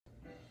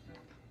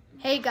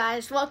Hey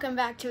guys, welcome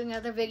back to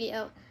another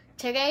video.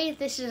 Today,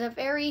 this is a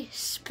very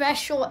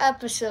special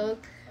episode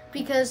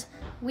because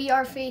we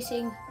are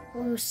facing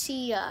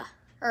Lucía,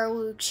 or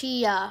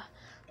Lucía,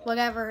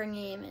 whatever her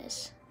name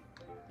is.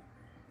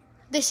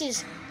 This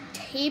is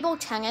table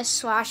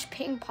tennis /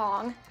 ping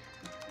pong.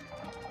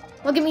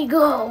 Look at me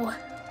go!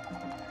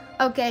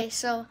 Okay,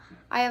 so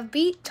I have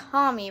beat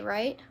Tommy,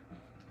 right?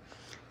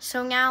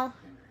 So now,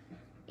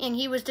 and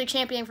he was the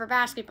champion for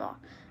basketball.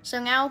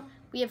 So now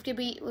we have to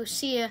beat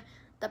Lucía,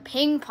 the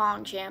ping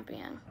pong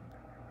champion.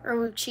 Or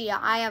Lucía,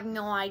 I have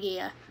no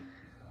idea.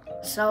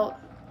 So,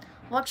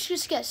 let's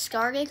just get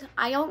started.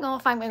 I don't know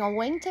if I'm gonna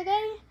win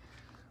today,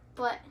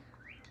 but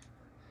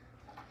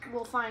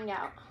we'll find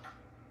out.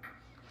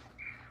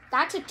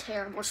 That's a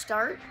terrible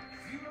start.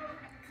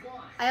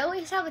 I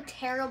always have a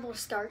terrible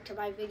start to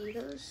my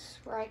videos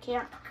where I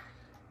can't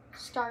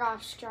start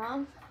off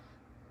strong.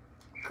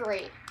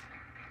 Great.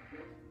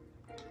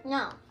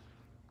 No,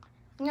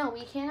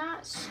 we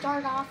cannot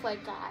start off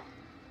like that,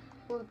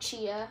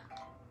 Lucía.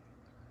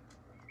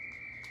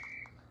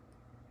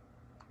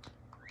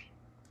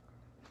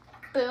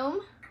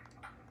 Boom.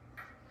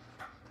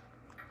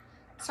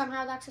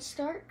 Somehow that's a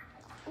start.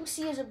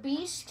 Lucía's a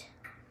beast.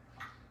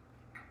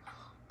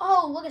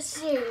 Oh, what a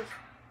save.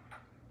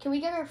 Can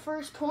we get our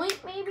first point,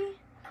 maybe?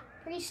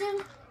 Pretty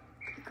soon?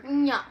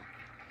 No.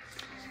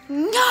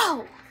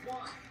 No!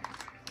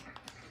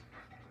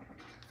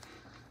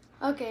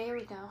 Okay, here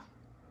we go.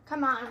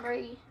 Come on, I'm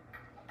ready.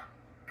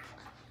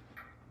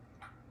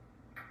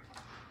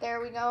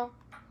 There we go.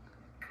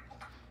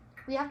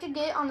 We have to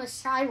get it on the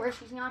side where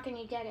she's not going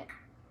to get it.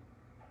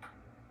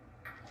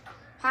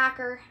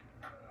 Hacker.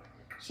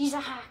 She's a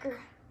hacker.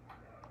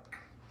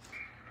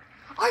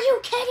 Are you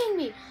kidding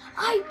me?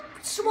 I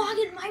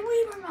swatted my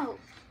Wii remote.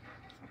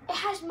 It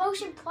has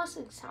motion plus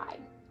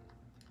inside.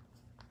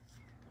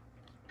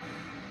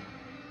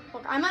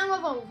 Look, I'm at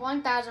level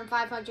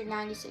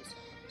 1,596.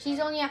 She's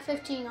only at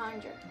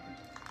 1,500.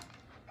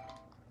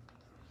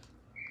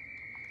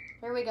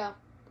 There we go.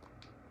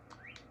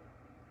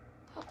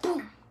 Oh,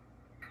 boom.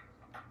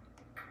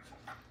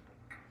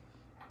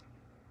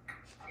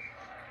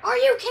 Are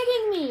you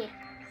kidding me?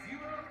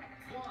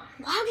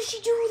 Why did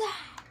she do that?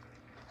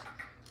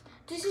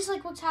 This is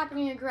like what's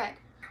happening to Greg.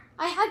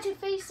 I had to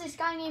face this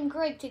guy named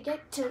Greg to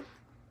get to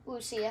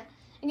Lucía,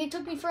 and it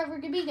took me forever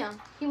to beat him.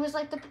 He was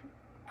like the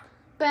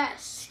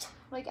best,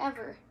 like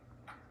ever.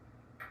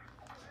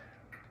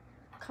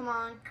 Come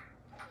on.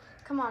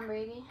 Come on,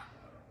 Brady.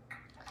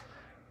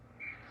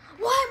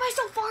 Why am I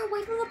so far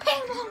away from the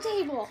ping pong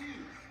table?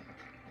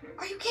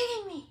 Are you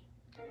kidding me?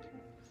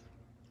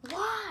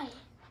 Why?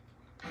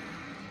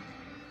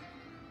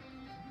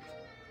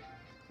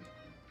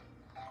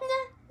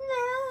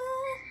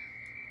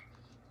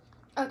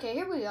 Okay,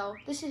 here we go.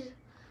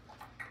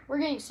 We're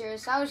getting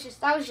serious. That was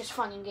just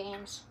fun and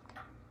games.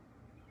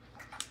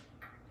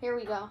 Here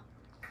we go.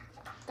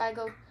 Gotta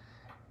go.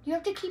 You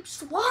have to keep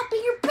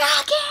swapping your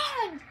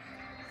backhand!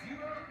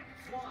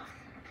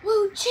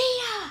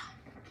 Lucía!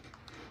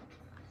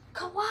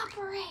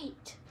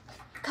 Cooperate!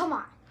 Come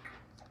on.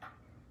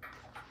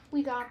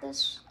 We got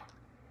this.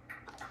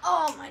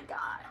 Oh my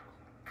god.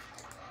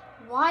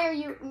 Why are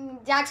you...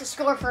 That's a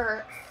score for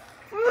her.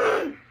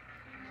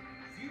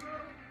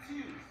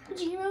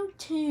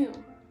 0-2.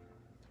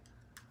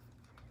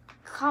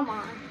 Come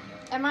on.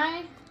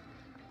 I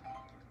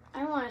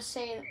don't want to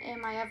say,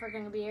 am I ever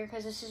going to be here,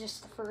 because this is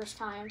just the first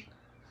time.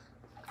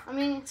 I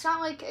mean, it's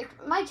not like, it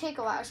might take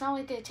a while. It's not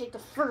like it'll take the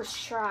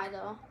first try,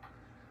 though.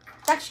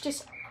 That's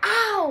just,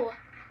 ow!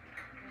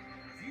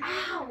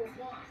 Ow!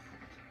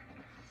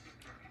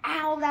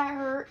 Ow, that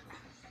hurt.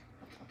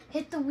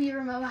 Hit the Wii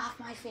remote off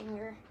my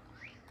finger.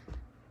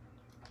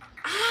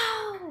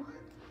 Ow!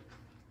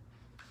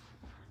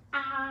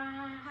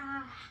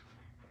 Ah!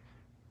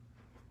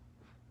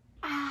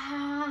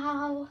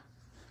 Ow!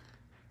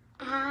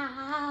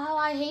 Ow!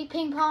 I hate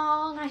ping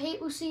pong. I hate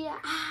Lucía.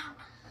 Ow!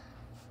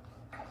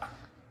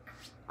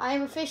 I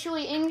am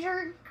officially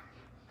injured.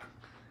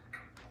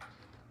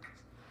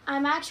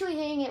 I'm actually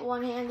hitting it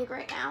one-handed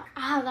right now.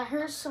 Ow, that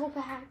hurts so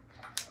bad.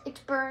 It's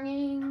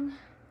burning.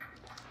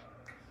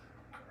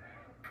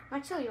 I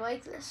actually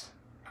like this.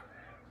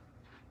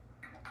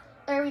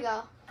 There we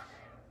go.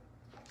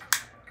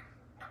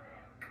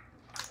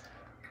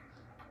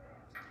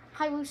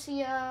 Hi,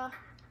 Lucía.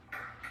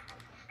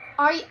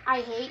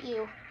 I hate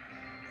you.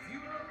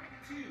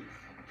 0-2.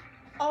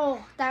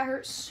 Oh, that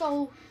hurts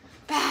so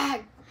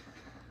bad.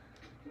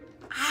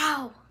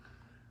 Ow.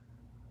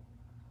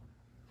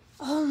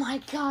 Oh my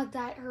god,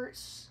 that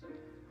hurts.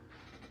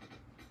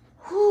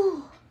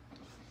 Whew.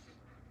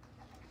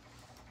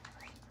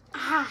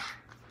 Ah.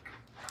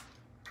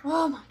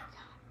 Oh my god.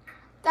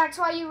 That's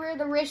why you wear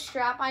the wrist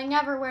strap. I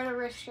never wear the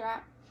wrist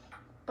strap.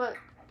 But,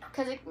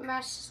 because it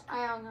messes,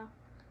 I don't know.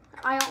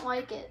 I don't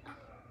like it.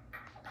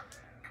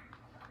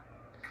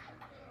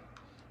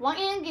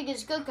 One-hand gig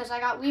is good because I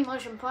got Wii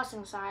Motion Plus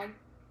inside.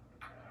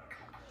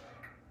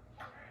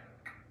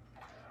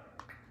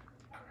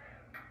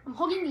 I'm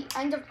holding the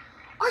end of...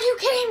 Are you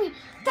kidding me?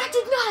 That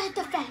did not hit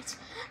the fence.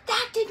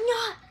 That did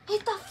not hit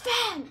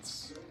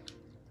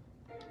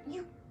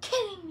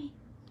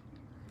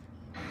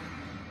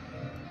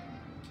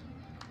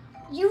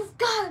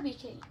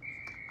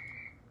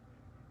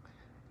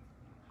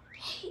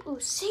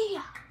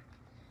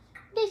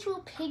These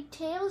little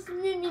pigtails.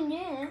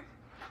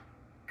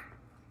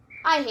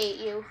 I hate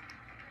you.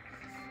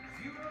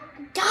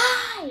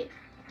 Die!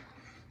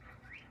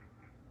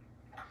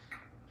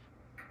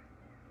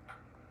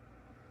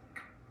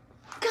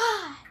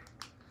 God!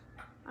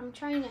 I'm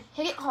trying to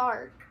hit it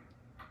hard.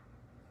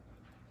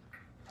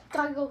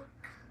 Gotta go.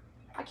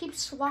 I keep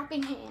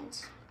swapping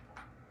hands.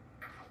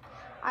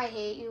 I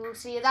hate you,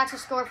 Lucía. That's a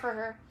score for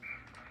her.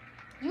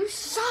 You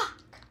suck!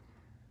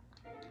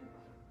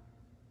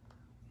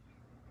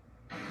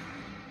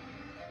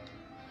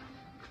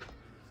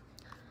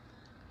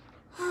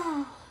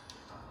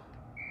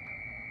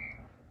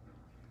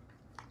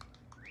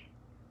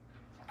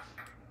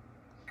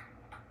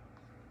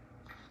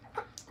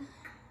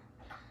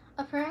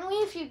 Apparently,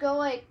 if you go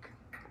like,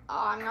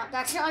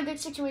 that's not a good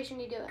situation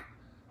to do it.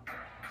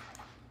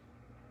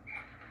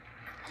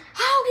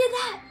 How did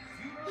that?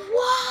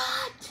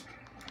 What?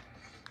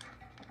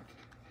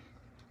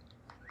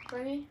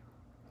 Ready?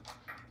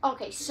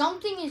 Okay,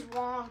 something is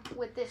wrong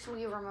with this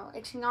Wii remote.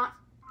 It's not,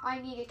 I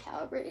need to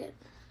calibrate it.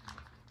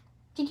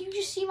 Did you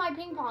just see my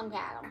ping pong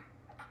paddle?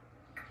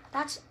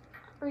 That's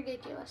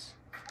ridiculous.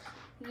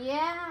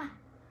 Yeah.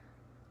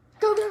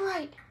 Go to the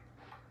right.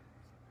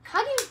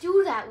 How do you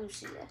do that,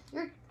 Lucía?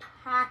 You're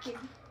hacking.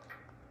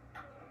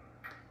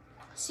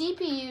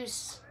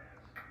 CPUs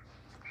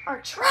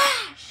are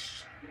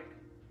trash.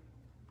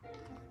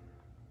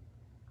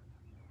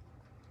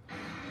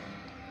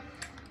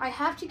 I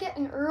have to get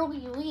an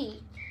early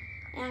lead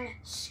and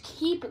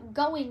keep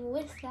going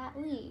with that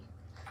lead.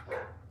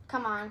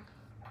 Come on.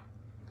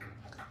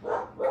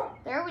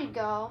 There we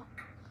go.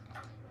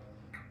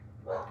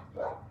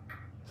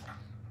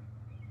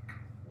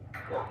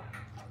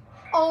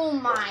 Oh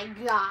my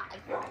God.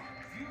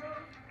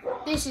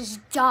 This is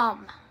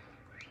dumb.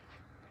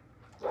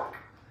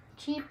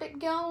 Keep it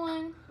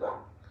going.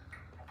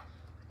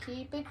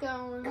 Keep it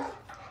going. That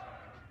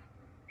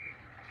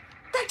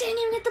didn't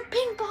even hit the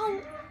ping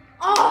pong.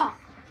 Oh!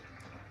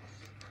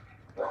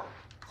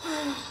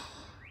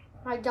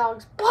 My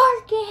dog's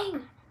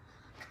barking.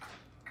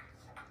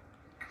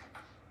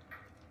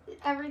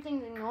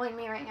 Everything's annoying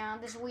me right now.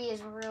 This Wii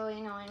is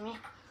really annoying me.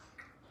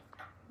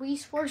 Wii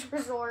Sports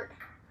Resort.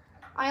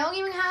 I don't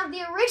even have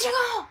the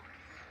original.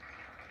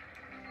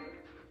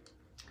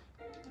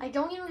 I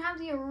don't even have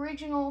the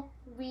original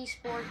Wii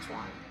Sports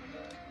one.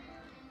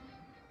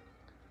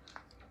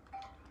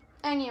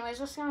 Anyways,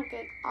 let's not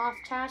get off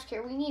task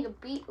here. We need to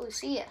beat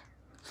Lucía.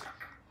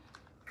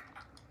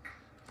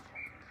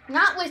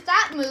 Not with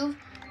that move.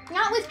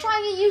 Not with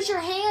trying to use your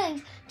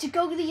hand to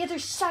go to the other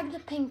side of the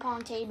ping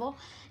pong table.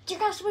 You're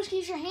not supposed to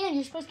use your hand.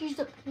 You're supposed to use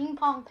the ping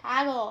pong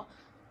paddle.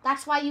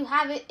 That's why you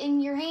have it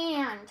in your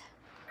hand.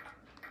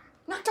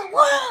 Not to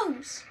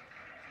lose!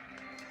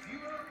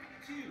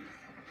 0-2.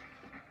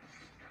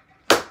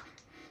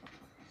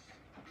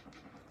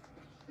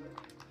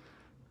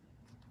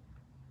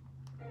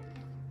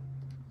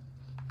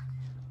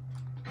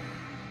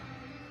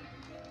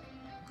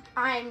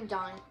 I'm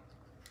done.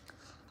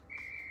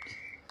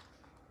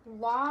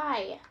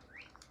 Why?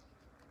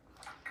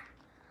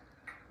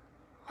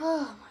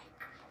 Oh my.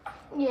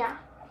 Yeah.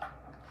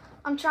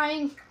 I'm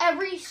trying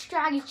every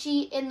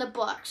strategy in the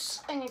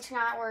books, and it's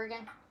not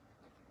working.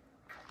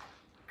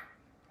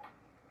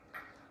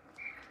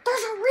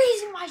 There's a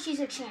reason why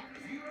she's a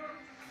champion.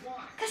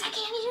 Because I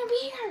can't even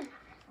beat her.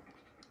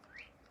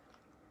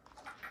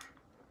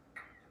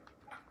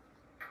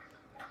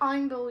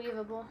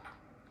 Unbelievable.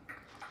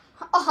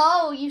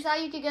 Oh, you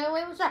thought you could get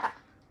away with that,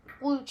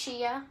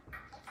 Lucía?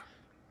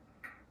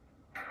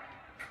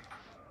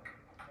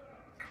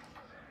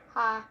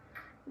 Ha.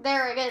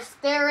 There it is.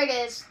 There it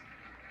is.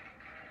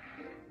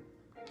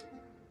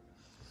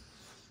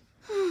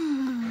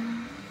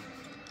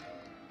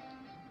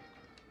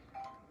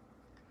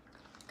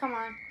 Come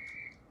on.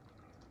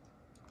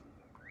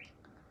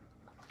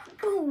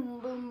 Boom,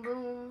 boom,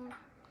 boom.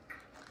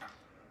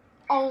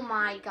 Oh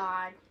my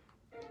God.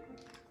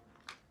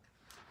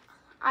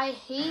 I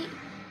hate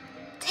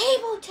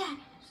table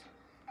tennis.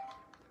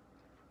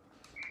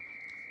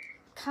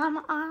 Come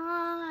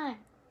on.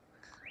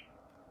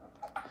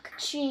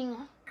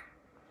 Ka-ching.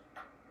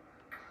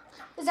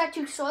 Is that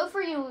too slow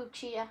for you,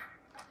 Lucía?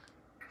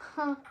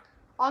 Huh.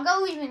 I'll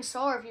go even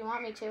slower if you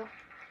want me to.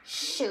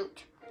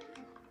 Shoot.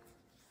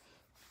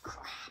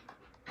 Crap.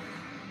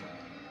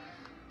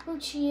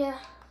 Lucía.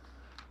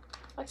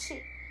 Let's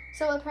see.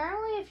 So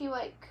apparently if you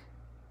like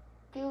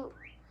do...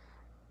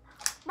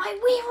 My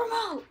Wii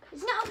remote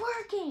is not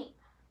working.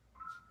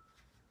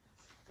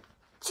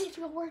 Let's see if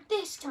it'll work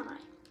this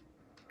time.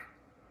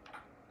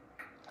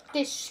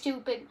 This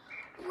stupid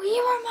Wii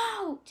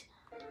remote.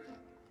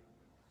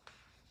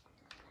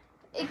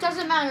 It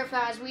doesn't matter if it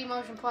has Wii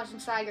Motion Plus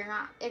inside or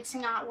not. It's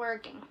not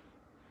working.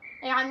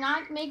 And I'm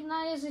not making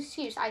that as an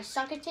excuse. I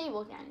suck at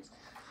table tennis.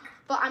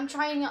 But I'm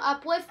trying to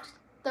uplift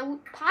the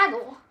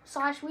paddle /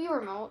 Wii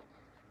remote.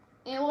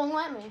 And it won't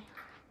let me.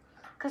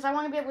 Because I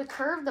want to be able to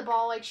curve the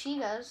ball like she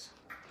does.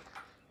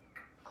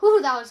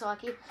 Whew, that was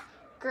lucky.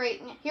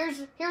 Great.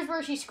 Here's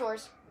where she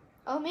scores.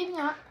 Oh, maybe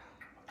not.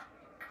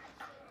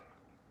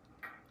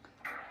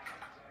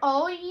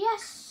 Oh,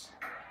 yes.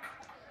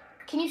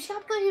 Can you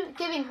stop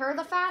giving her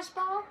the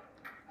fastball?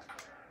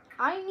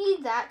 I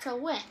need that to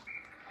win.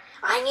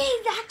 I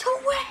need that to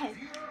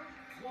win.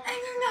 And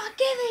you're not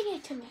giving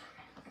it to me.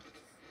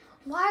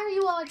 Why are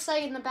you all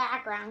excited in the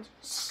background?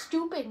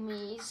 Stupid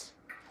me's.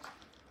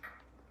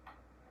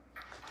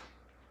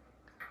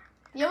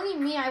 The only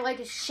me I like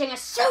is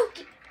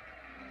Shingasuke.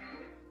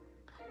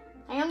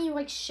 I only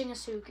like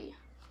Shingasuke.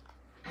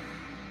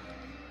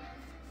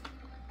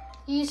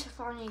 He's a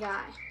funny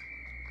guy.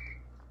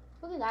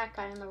 Look at that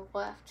guy on the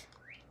left.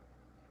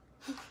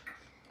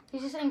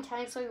 He's just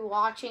intensely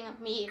watching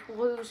me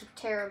lose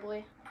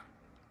terribly.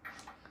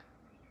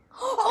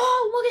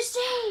 Oh, what a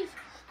save!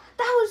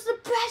 That was the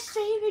best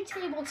save in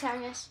table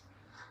tennis.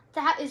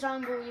 That is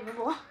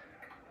unbelievable.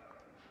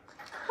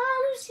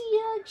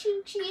 Lucía,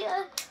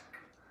 Chuchia.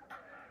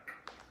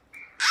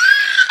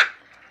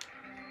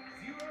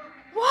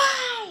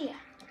 Why?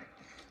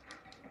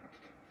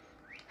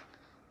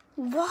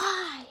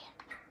 Why?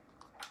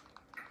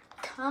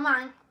 Come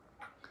on.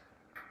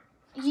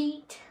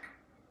 Yeet.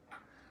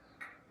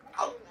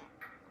 Oh.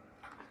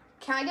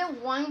 Can I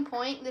get 1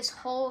 point this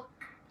whole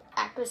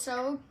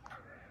episode?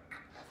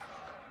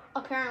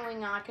 Apparently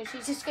not, because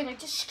she's just gonna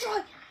destroy.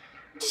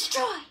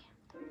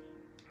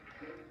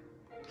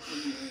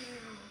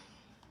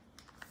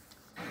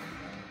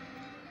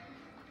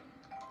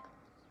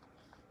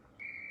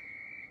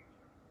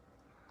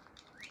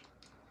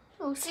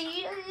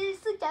 Lucía is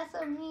the death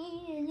of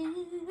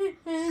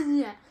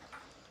me.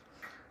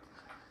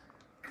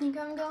 Think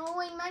I'm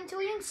going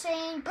mentally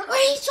insane, but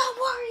please don't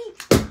worry.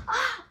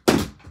 Ah.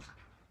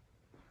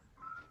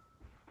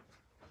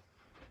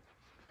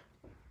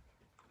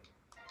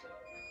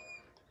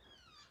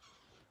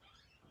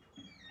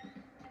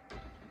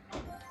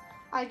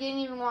 I didn't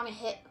even want to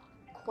hit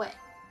quit.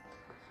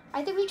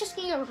 I think we just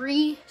need a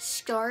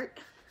restart.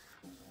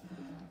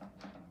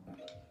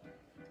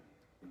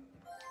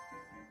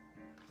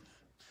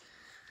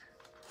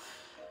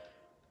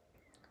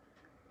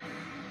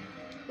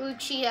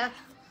 Lucía.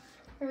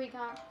 Here we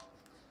go.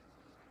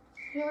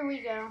 Here we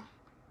go.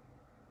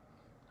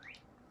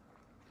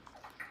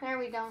 There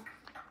we go.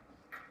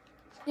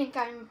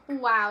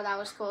 Wow, that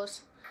was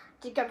close.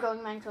 I think I'm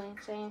going mentally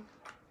insane.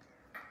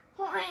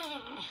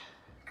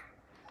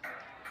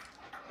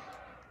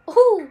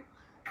 Ooh,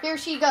 here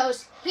she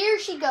goes. Here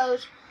she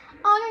goes.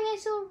 Oh,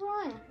 nice little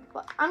run.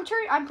 But I'm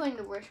putting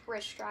the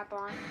wrist strap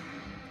on.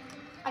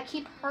 I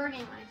keep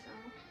hurting myself.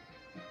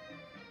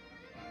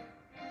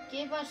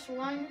 Give us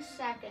 1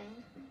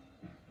 second.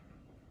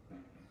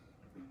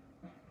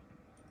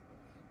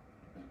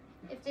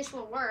 If this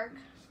will work.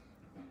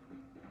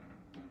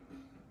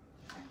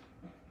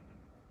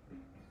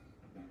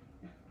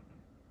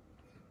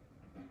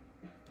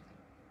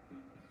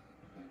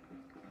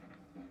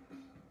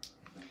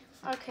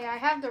 Okay, I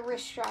have the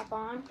wrist strap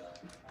on.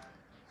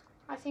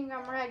 I think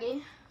I'm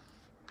ready.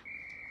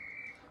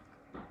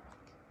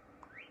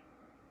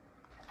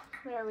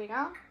 There we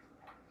go.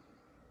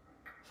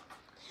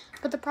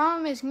 But the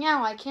problem is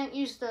now I can't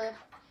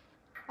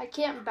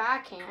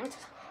backhand.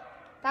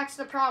 That's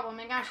the problem,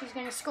 and now she's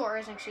gonna score,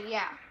 isn't she?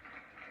 Yeah.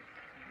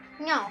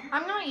 No,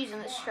 I'm not using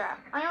this strap.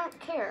 I don't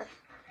care.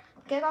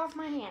 Get off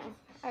my hand.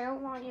 I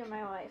don't want you in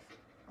my life.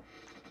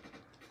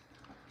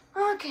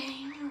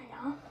 Okay, there we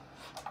go.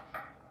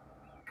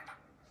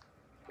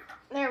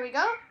 There we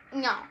go.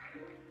 No.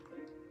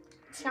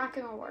 It's not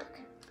gonna work.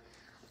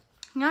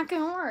 Not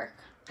gonna work.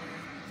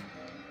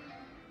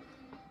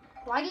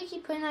 Why do you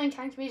keep putting that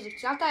intense music?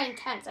 It's not that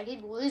intense. I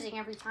keep losing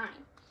every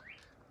time.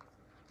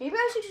 Maybe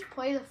I should just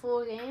play the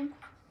full game.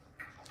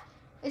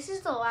 This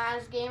is the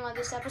last game of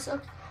this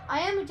episode.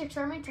 I am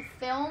determined to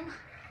film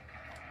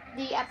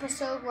the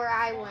episode where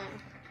I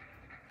win.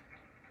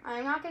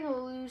 I'm not going to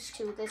lose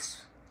to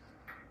this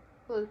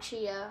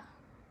Lucía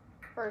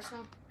person.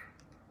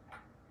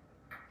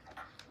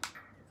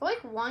 I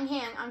like one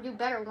hand. I'll do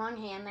better one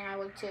hand than I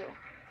would two.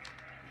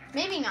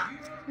 Maybe not.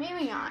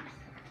 Maybe not.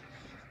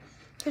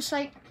 Just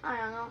like, I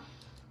don't know.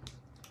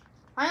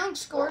 If I don't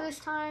score this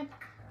time,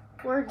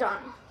 we're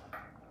done.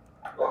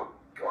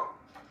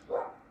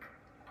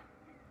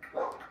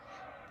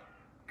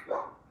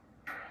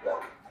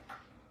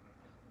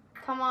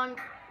 Come on.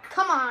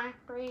 Come on,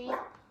 Brady.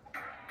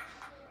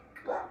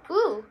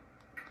 Ooh.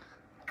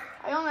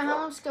 I don't know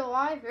how I'm still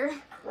alive here.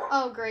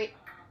 Oh, great.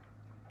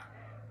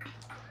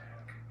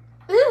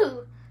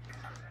 Ooh.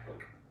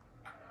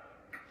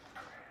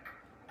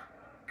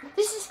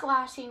 This is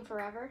lasting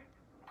forever.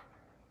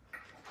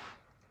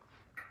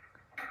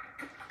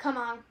 Come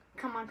on.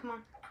 Come on, come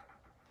on.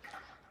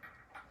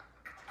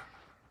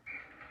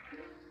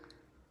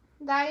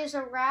 That is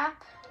a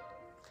wrap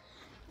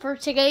for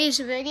today's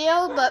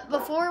video, but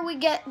before we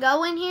get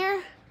going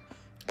here,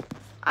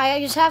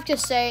 I just have to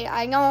say,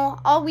 I know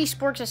all Wii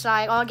Sports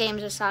aside, all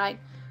games aside,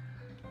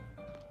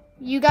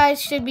 you guys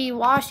should be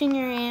washing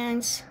your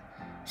hands,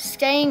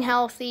 staying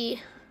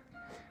healthy.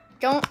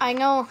 I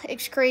know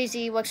it's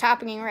crazy what's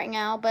happening right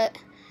now, but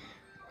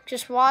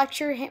just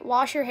wash your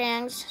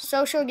hands,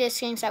 social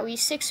distance at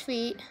least 6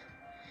 feet,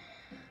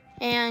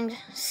 and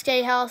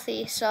stay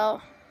healthy.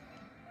 So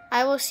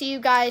I will see you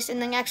guys in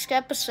the next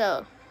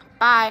episode.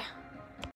 Bye.